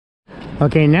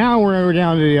Okay, now we're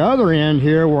down to the other end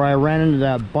here where I ran into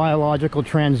that biological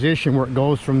transition where it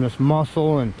goes from this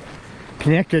muscle and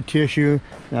connective tissue,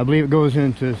 and I believe it goes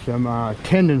into some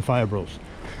tendon fibrils.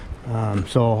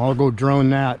 So I'll go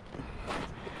drone that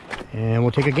and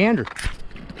we'll take a gander.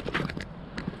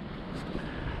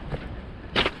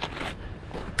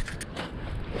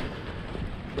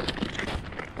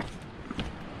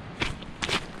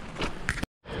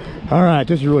 All right,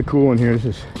 this is really cool in here.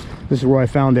 This is where I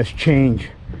found this change,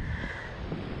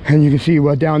 and you can see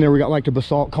what down there we got like the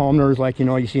basalt columnars, like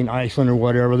you see in Iceland or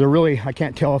whatever. They're really, I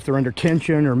can't tell if they're under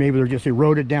tension or maybe they're just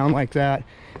eroded down like that.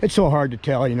 It's so hard to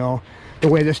tell, the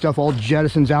way this stuff all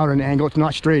jettisons out at an angle. It's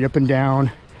not straight up and down.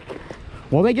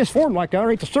 Well, they just formed like that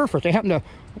right at the surface. They happen to,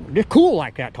 they're cool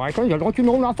like that, Tyson. Don't you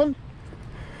know nothing?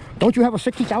 Don't you have a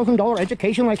 $60,000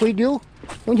 education like we do?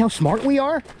 Don't you know how smart we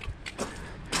are?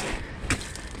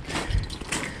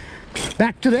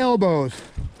 Back to the elbows,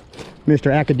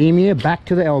 Mr. Academia, back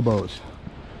to the elbows.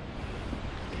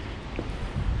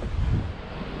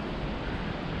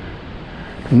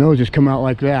 And those just come out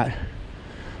like that.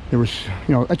 There was,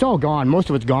 it's all gone.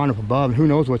 Most of it's gone up above. Who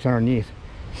knows what's underneath.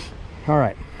 All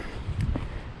right.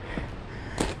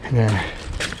 And then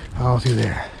all through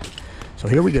there. So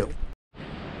here we go.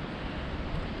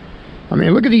 I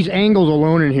mean, look at these angles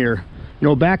alone in here.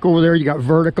 Back over there you got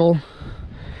vertical.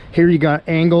 Here you got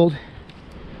angled.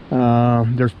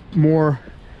 There's more.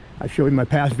 I showed you in my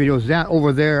past videos. That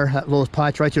over there, that those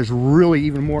pipes right there is really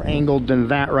even more angled than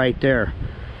that right there.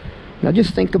 Now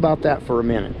just think about that for a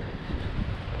minute.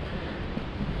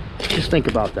 Just think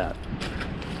about that.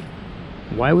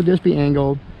 Why would this be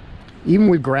angled? Even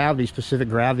with gravity, specific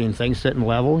gravity and things sitting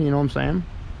level, you know what I'm saying?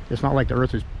 It's not like the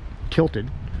earth is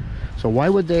tilted. So why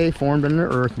would they, formed under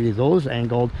the earth, be those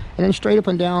angled and then straight up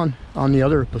and down on the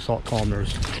other basalt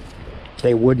columnars?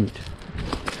 They wouldn't.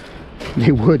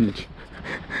 They wouldn't.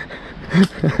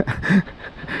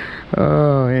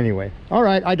 Oh, anyway. All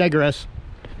right, I digress.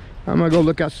 I'm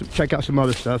gonna go check out some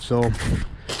other stuff. So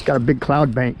it's got a big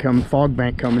fog bank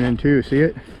coming in too. See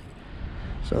it?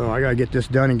 So I gotta get this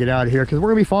done and get out of here because we're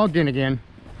gonna be fogged in again.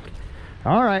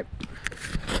 All right.